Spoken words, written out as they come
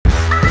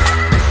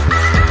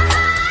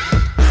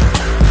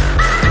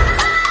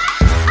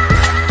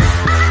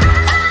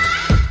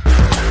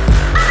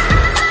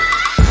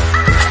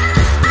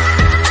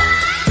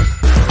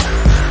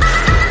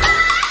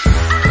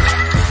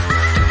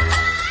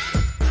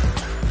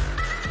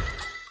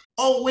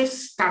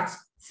always start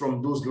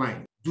from those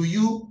lines. Do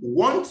you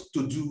want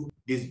to do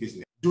this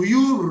business? Do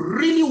you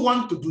really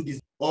want to do this?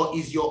 Or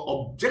is your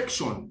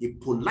objection a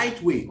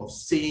polite way of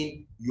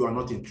saying you are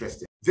not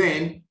interested?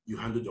 Then you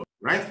handle it,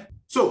 right?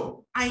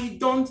 So I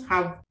don't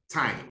have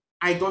time.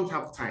 I don't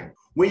have time.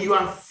 When you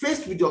are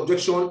faced with the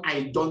objection,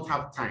 I don't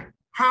have time.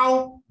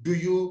 How do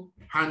you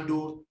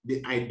handle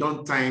the I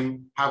don't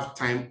have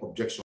time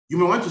objection? You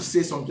may want to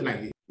say something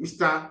like this.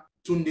 Mr.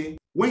 Tunde,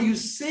 when you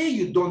say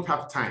you don't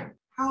have time,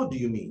 how do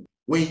you mean?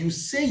 When you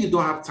say you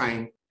don't have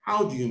time,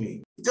 how do you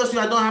mean? Just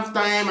I don't have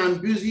time, I'm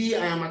busy,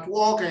 I am at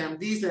work, I am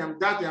this, I am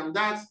that, I am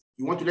that.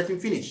 You want to let him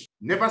finish.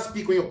 Never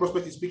speak when your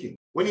prospect is speaking.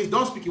 When he's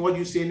done speaking, what do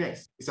you say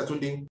next? Mr.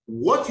 Tunde,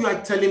 what you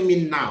are telling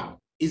me now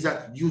is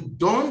that you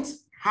don't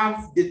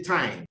have the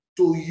time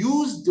to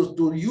use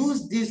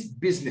this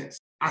business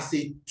as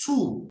a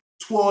tool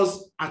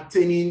towards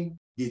attaining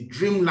the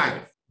dream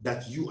life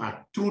that you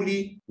are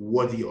truly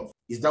worthy of.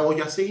 Is that what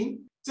you're saying?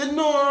 Say,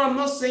 no, I'm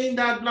not saying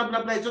that, blah,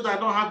 blah, blah. It's just I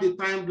don't have the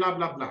time, blah,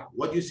 blah, blah.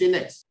 What do you say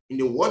next? In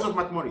the words of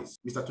Matt Morris,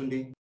 Mr.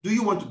 Tunde, do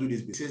you want to do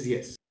this business? He says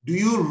yes. Do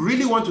you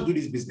really want to do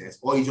this business?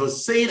 Or is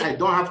just saying I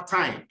don't have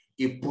time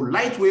a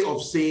polite way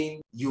of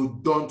saying you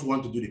don't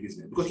want to do the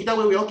business? Because either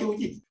way, we're okay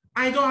with it.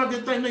 I don't have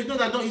the time. No, it's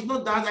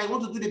not that I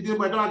want to do the business,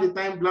 but I don't have the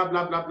time, blah,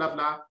 blah, blah, blah,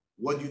 blah.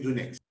 What do you do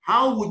next?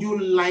 How would you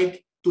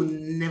like to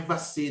never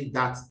say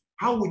that?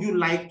 How would you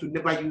like to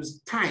never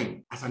use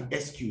time as an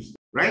excuse,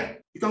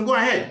 right? You can go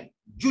ahead.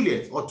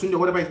 Juliet or Tunde,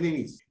 whatever his name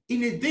is.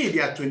 In a day,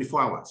 there are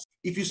 24 hours.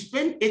 If you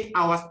spend 8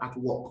 hours at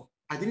work,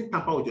 I didn't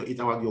tamper with your 8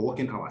 hours, your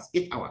working hours,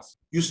 8 hours.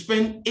 You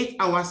spend 8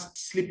 hours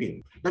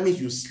sleeping. That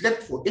means you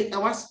slept for 8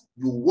 hours,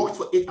 you worked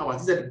for 8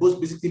 hours. These are the most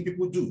basic things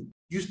people do.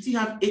 You still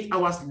have 8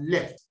 hours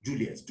left,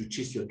 Juliet, to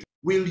chase your dream.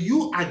 Will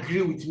you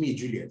agree with me,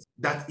 Juliet,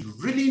 that it's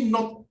really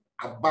not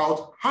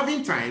about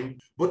having time,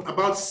 but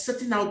about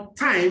setting out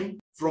time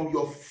from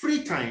your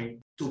free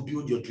time to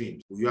build your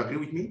dreams? Will you agree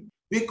with me?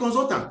 Be a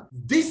consultant.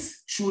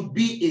 This should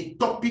be a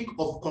topic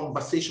of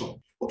conversation.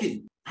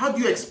 Okay, how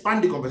do you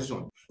expand the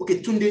conversation?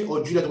 Okay, Tunde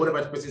or Juliet, whatever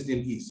the person's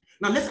name is.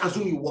 Now, let's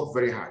assume you work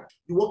very hard.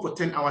 You work for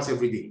 10 hours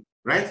every day,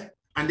 right?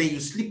 And then you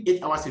sleep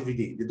 8 hours every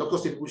day. The doctor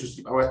said we should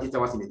sleep 8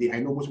 hours in a day. I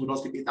know most people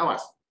don't sleep 8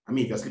 hours. I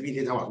mean, if you're sleeping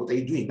 8 hours, what are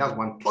you doing? That's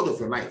 1/3 of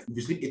your life. If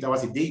you sleep 8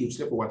 hours a day, you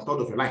sleep for 1/3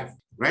 of your life,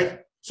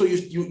 right? So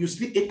you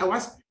sleep 8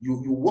 hours, you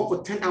work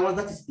for 10 hours,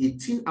 that is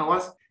 18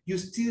 hours. You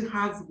still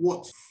have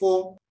what?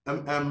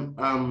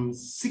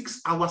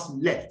 6 hours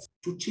left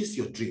to chase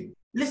your dream.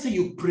 Let's say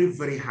you pray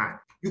very hard.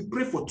 You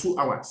pray for 2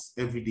 hours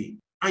every day,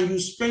 and you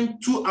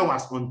spend 2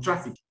 hours on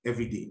traffic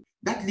every day.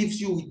 That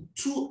leaves you with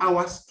 2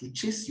 hours to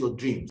chase your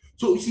dreams.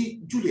 So you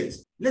see, Juliet,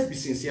 let's be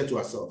sincere to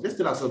ourselves. Let's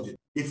tell ourselves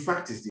the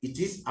fact is it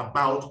is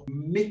about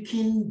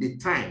making the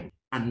time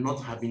and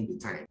not having the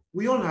time.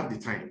 We all have the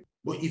time,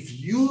 but if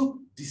you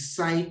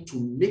decide to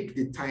make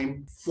the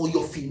time for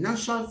your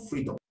financial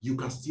freedom, you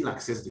can still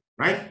access it,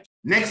 right?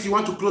 Next, you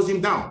want to close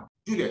him down.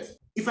 Juliet,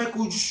 if I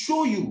could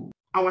show you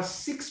our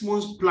 6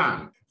 months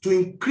plan to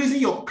increasing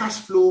your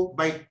cash flow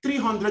by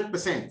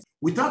 300%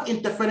 without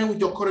interfering with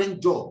your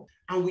current job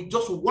and with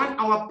just 1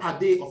 hour per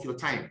day of your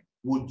time,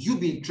 would you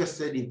be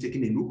interested in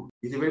taking a look?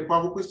 It's a very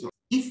powerful question.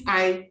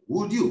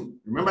 Would you?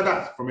 Remember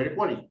that from a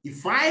recording.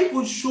 If I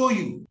could show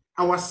you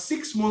our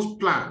 6 months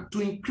plan to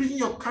increasing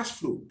your cash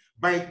flow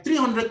by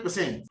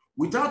 300%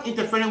 without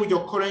interfering with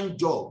your current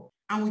job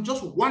and with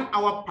just 1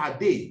 hour per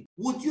day,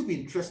 would you be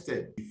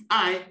interested?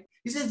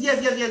 He says,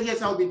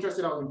 yes, I'll be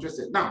interested,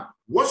 Now,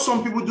 what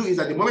some people do is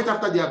that the moment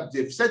after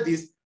they've said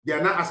this, they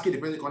are now asking the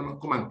person to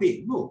come and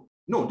pay. No,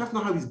 that's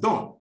not how it's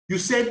done. You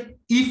said,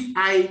 if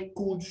I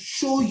could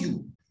show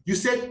you. You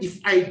said, if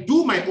I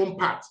do my own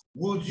part,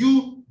 would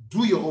you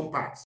do your own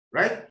part,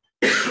 right?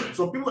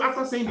 Some people,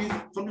 after saying this,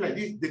 something like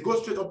this, they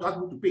go straight up to ask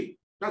people to pay.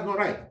 That's not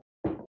right.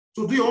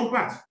 So do your own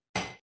part.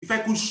 If I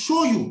could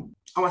show you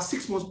our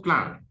 6 months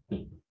plan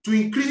to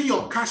increase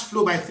your cash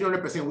flow by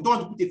 300%, we don't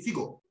want to put a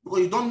figure because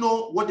you don't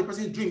know what the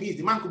person's dream is.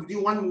 The man could be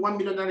doing 1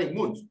 million naira a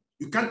month.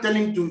 You can't tell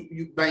him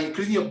by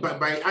increasing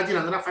by adding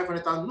another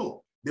 500,000.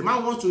 No, the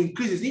man wants to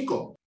increase his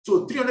income.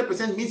 So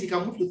 300% means he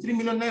can move to 3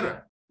 million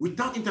naira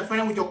without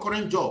interfering with your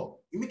current job.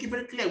 You make it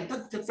very clear,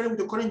 without interfering with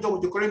your current job,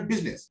 with your current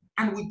business,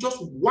 and with just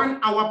 1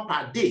 hour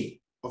per day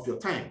of your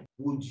time.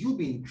 Would you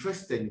be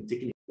interested in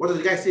taking it? What does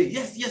the guy say?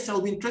 Yes,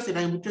 I'll be interested.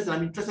 I'm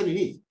interested in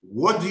it.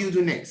 What do you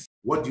do next?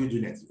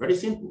 Very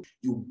simple.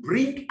 You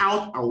bring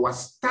out our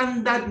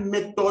standard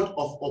method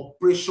of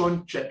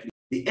operation checklist,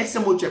 the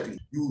SMO checklist.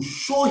 You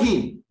show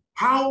him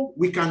how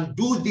we can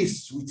do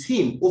this with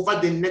him over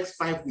the next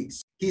 5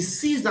 weeks. He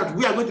sees that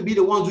we are going to be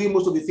the ones doing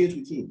most of the things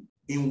with him.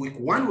 In week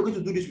 1, we're going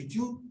to do this with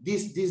you,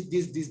 this.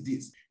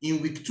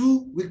 In week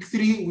 2, week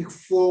 3, week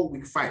 4,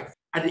 week 5.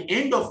 At the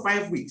end of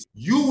 5 weeks,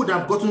 you would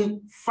have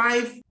gotten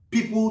 5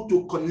 people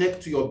to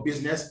connect to your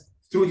business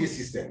through this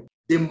system.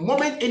 The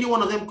moment any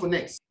one of them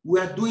connects, we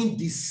are doing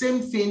the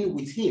same thing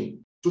with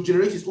him to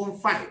generate his own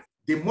 5.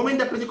 The moment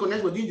that person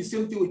connects, we're doing the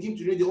same thing with him to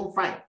generate his own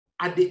 5.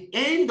 At the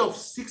end of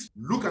 6,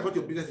 look at what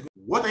your business is.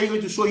 What are you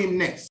going to show him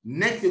next?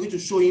 Next, you're going to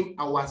show him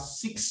our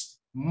 6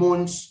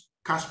 months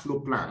cash flow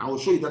plan. I will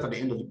show you that at the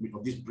end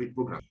of this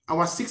program.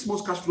 Our 6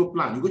 months cash flow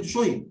plan, you're going to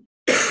show him.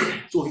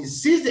 So he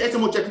sees the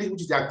SMO checklist,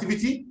 which is the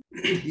activity.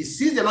 He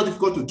sees they're not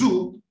difficult to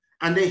do.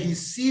 And then he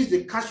sees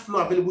the cash flow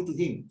available to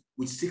him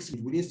with 6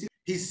 months.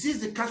 He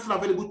sees the cash flow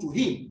available to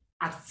him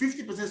at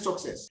 50%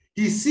 success.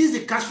 He sees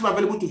the cash flow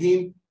available to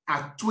him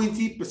at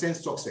 20%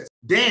 success.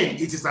 Then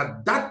it is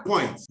at that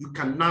point you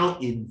can now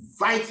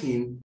invite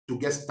him to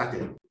get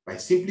started by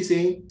simply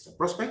saying, Mr.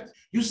 Prospect,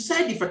 you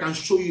said if I can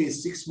show you a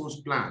 6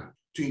 months plan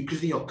to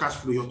increasing your cash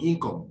flow, your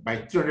income by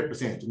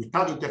 300%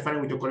 without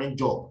interfering with your current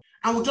job,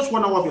 and with just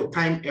 1 hour of your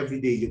time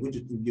every day,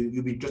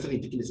 you'll be interested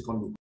in taking a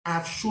second look. I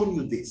have shown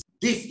you this.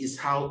 This is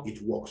how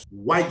it works.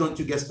 Why don't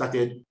you get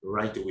started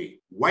right away?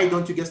 Why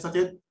don't you get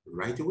started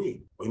right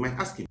away? Or you might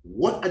ask him,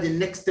 what are the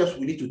next steps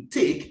we need to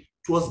take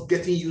towards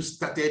getting you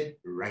started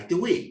right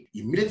away?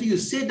 Immediately you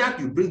say that,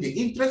 you bring the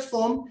interest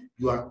form,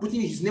 you are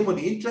putting his name on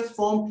the interest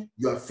form,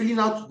 you are filling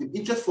out the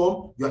interest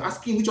form, you are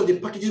asking which of the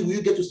packages will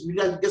you get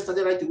to get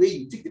started right away.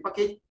 You take the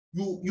package,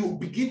 you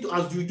begin to,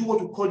 as you do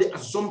what we call the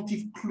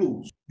assumptive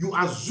close. You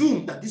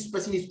assume that this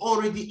person is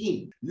already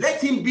in.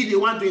 Let him be the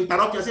one to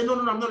interrupt you and say, no,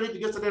 I'm not ready to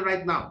get started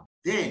right now.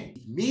 Then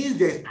it means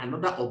there's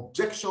another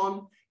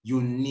objection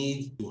you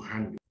need to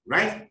handle,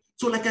 right?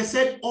 So like I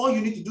said, all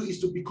you need to do is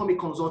to become a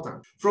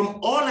consultant. From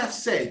all I've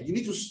said, you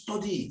need to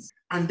study it.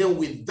 And then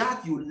with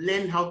that, you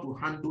learn how to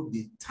handle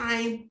the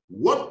time.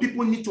 What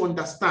people need to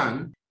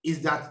understand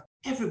is that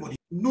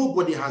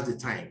nobody has the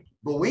time.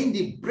 But when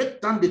they break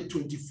down the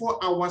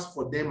 24 hours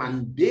for them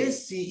and they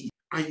see it,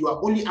 and you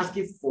are only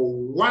asking for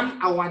 1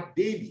 hour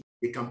daily,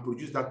 they can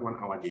produce that 1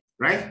 hour daily,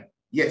 right?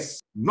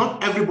 Yes,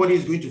 not everybody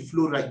is going to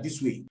flow like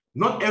this way.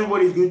 Not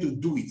everybody is going to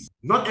do it.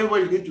 Not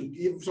everybody is going to,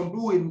 if some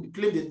people will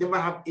claim they never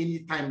have any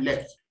time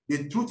left.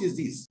 The truth is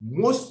this,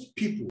 most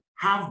people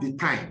have the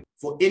time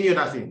for any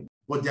other thing,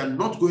 but they are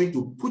not going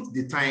to put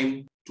the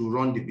time to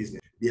run the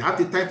business. They have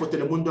the time for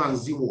Telemundo and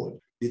Z-World,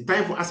 the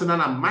time for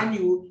Arsenal and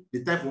Manu,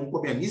 the time for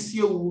Unkobi and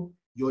Isiewu.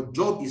 Your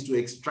job is to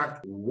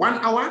extract 1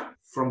 hour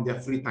from their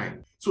free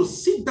time. So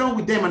sit down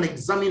with them and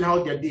examine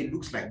how their day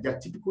looks like, their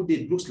typical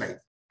day looks like,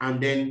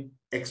 and then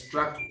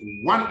extract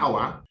 1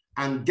 hour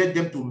and get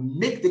them to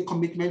make the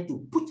commitment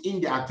to put in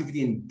the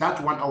activity in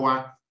that 1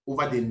 hour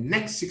over the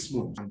next 6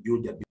 months and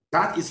build their business.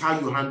 That is how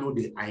you handle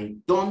the I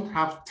don't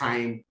have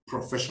time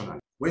professionally.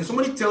 When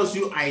somebody tells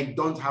you I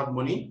don't have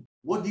money,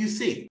 what do you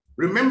say?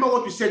 Remember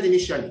what we said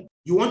initially.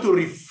 You want to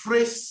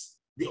rephrase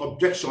the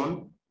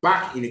objection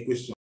back in a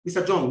question.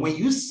 Mr. John, when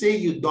you say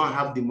you don't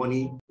have the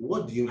money,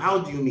 how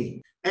do you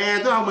mean? I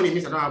don't have money,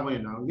 means I don't have money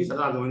now. Means I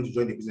don't have the money to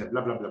join the business,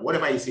 blah, blah, blah.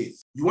 Whatever he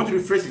says. You want to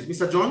rephrase it,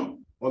 Mr.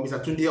 John, or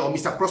Mr. Tunde, or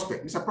Mr.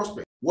 Prospect. Mr.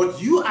 Prospect,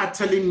 what you are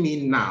telling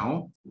me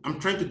now, I'm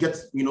trying to get,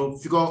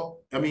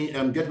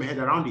 get my head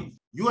around it.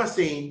 You are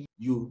saying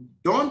you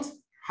don't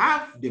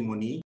have the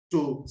money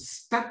to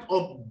start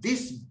up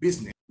this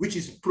business, which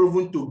is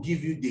proven to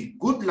give you the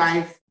good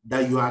life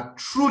that you are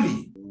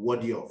truly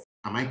worthy of.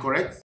 Am I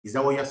correct? Is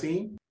that what you're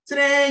saying? So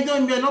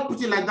you're not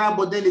putting it like that,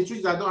 but then the truth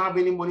is I don't have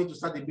any money to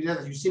start the business.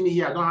 As you see me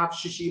here, I don't have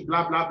shishi,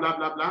 blah, blah, blah,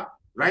 blah, blah,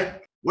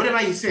 right? Whatever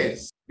he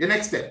says, the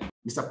next step,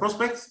 Mr.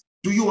 Prospect,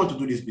 do you want to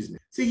do this business?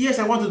 Say, yes,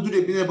 I want to do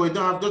the business, but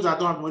I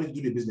don't have money to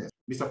do the business.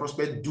 Mr.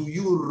 Prospect, do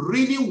you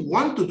really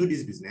want to do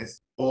this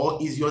business? Or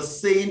is your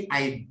saying,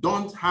 I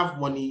don't have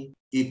money,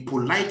 a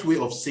polite way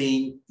of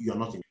saying you're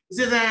not in it? He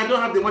says, I don't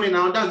have the money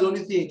now. That's the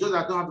only thing. Just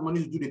I don't have the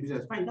money to do the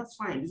business. Fine, that's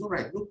fine. It's all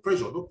right. No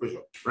pressure,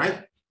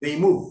 right? Then you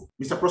move.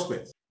 Mr.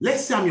 Prospect,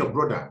 let's say I'm your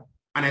brother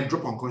and I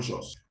drop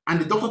unconscious. And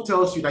the doctor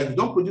tells you that if you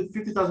don't produce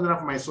 50,000 naira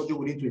for my surgery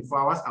within 24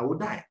 hours, I will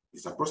die.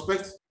 Mr.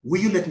 Prospect,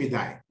 will you let me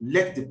die?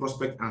 Let the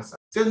prospect answer.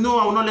 Say, no,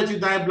 I will not let you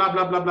die, blah,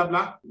 blah, blah, blah,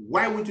 blah.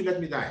 Why won't you let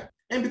me die?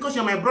 And because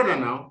you're my brother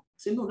now,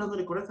 say, no, that's not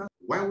the correct answer.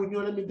 Why would you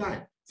not let me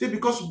die? Say,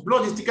 because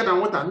blood is thicker than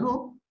water.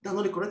 No, that's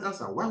not the correct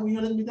answer. Why will you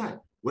not let me die?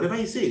 Whatever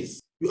he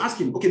says, you ask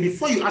him. Okay,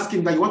 before you ask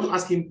him that, you want to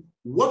ask him,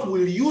 what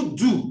will you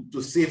do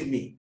to save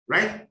me?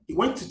 Right?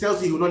 When he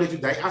tells you he will not let you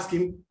die, ask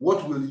him,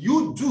 what will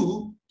you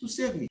do to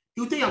save me?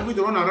 He'll tell you, I'm going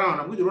to run around,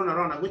 I'm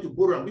going to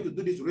borrow, I'm going to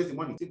do this to raise the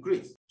money. Say,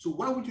 great. So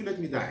why would you let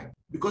me die?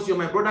 Because you're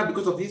my brother,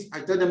 because of this?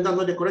 I tell them that's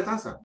not the correct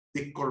answer.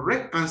 The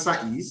correct answer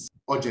is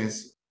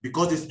urgency,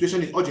 because the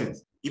situation is urgent.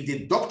 If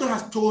the doctor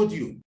has told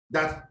you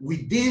that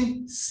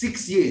within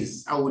 6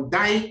 years, I will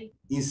die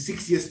in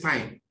 6 years'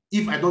 time,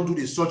 if I don't do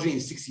the surgery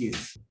in 6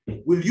 years,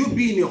 will you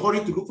be in a hurry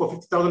to look for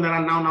 50,000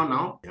 naira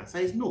now? The answer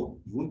is no.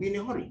 You won't be in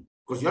a hurry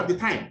because you have the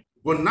time.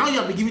 But now you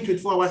have been given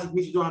 24 hours, it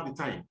means you don't have the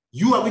time.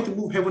 You are going to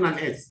move heaven and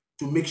earth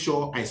to make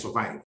sure I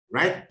survive,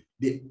 right?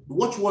 The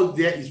watchword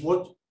there is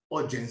what?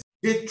 Urgency.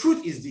 The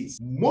truth is this: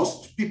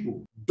 most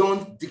people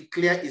don't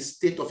declare a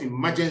state of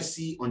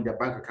emergency on their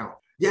bank account.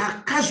 They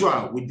are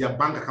casual with their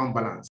bank account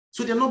balance.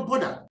 So they're not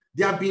bothered.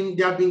 They have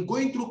been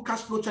going through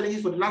cash flow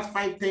challenges for the last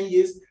 5-10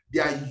 years. They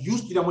are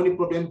used to their money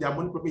problem. Their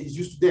money problem is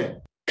used to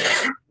them.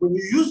 When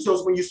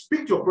you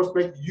speak to your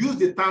prospect, use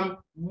the term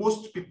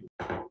most people.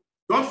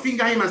 Don't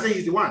finger him and say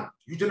he's the one.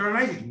 You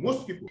generalize it,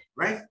 most people,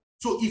 right?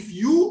 So if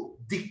you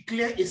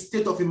declare a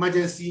state of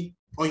emergency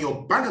on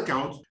your bank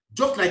account,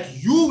 Just like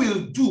you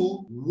will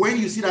do when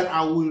you see that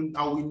I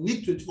will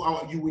need 24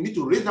 hours, you will need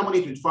to raise the money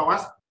in 24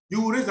 hours,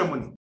 you will raise the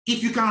money.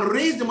 If you can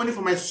raise the money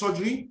for my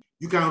surgery,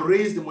 you can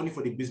raise the money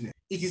for the business.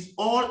 It is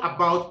all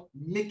about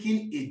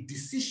making a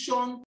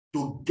decision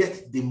to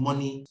get the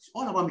money. It's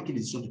all about making a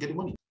decision to get the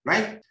money,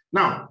 right?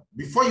 Now,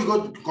 before you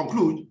go to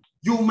conclude,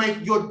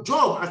 your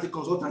job as a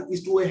consultant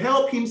is to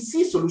help him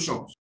see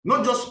solutions,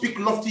 not just speak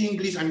lofty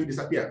English and you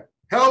disappear.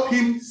 Help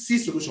him see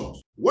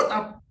solutions. What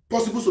are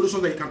possible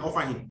solutions that you can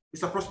offer him,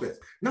 Mr. Prospect?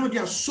 Now,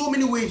 there are so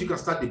many ways you can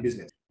start the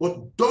business,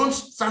 but don't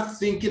start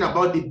thinking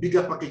about the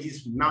bigger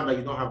packages now that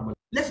you don't have money.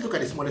 Let's look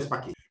at the smallest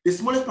package. The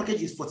smallest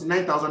package is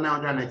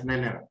 49,999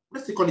 naira.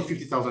 Let's call it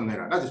 50,000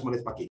 naira. That's the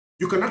smallest package.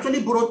 You can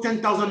actually borrow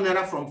 10,000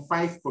 naira from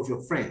 5 of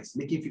your friends,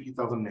 making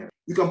 50,000 naira.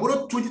 You can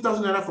borrow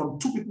 20,000 naira from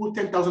 2 people,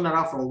 10,000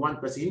 naira from 1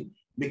 person,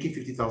 making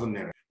 50,000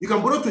 naira. You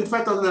can borrow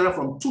 25,000 naira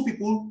from 2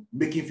 people,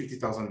 making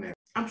 50,000 naira.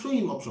 I'm showing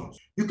you options.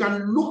 You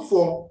can look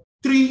for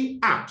 3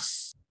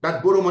 apps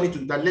that borrow money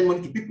that lend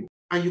money to people,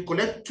 and you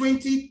collect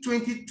 20,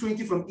 20,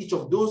 20 from each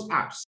of those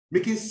apps,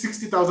 making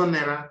 60,000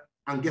 naira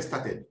and get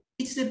started.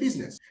 It's a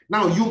business.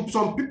 Now,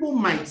 some people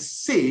might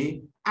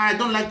say, I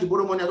don't like to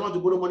borrow money. I don't want to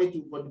borrow money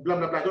to blah,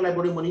 blah, blah. I don't like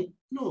borrowing money.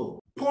 No.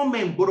 Poor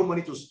men borrow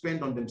money to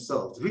spend on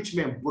themselves. Rich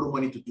men borrow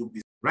money to do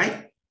business,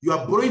 right? You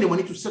are borrowing the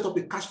money to set up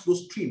a cash flow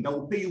stream that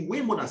will pay you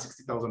way more than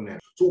 60,000 naira.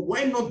 So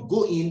why not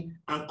go in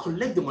and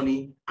collect the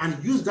money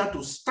and use that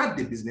to start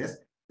the business,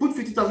 put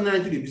 50,000 naira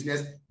into the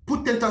business,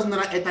 put 10,000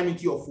 naira airtime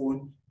into your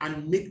phone,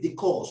 and make the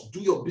calls. Do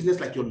your business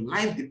like your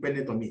life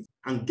dependent on it.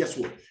 And guess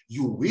what?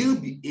 You will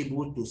be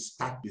able to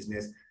start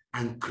business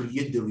and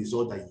create the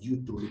result that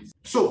you truly desire.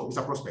 So,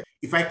 Mr. Prospect,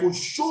 if I could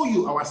show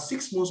you our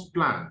 6 months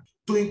plan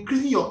to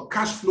increase your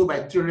cash flow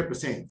by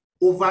 300%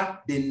 over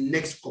the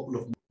next couple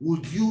of months,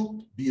 would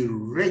you be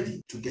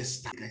ready to get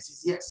started? The guy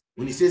says yes.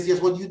 When he says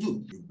yes, what do?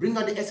 You bring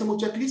out the SMO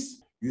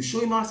checklist, you show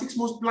him our 6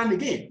 months plan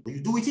again,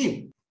 you do with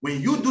him. When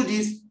you do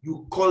this,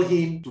 you call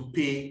him to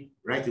pay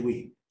right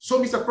away.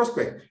 So, Mr.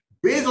 Prospect,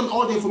 based on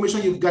all the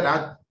information you've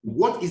gathered,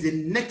 what is the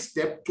next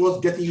step towards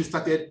getting you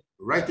started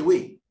right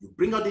away? You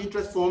bring out the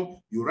interest form,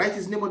 you write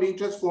his name on the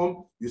interest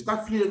form, you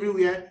start filling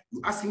everywhere, you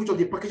ask him which of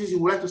the packages you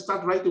would like to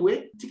start right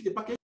away, tick the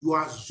package, you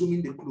are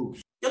assuming the close.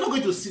 You're not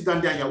going to sit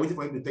down there and you're waiting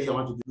for him to tell you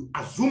what to do. You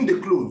assume the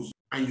close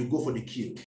and you go for the kill.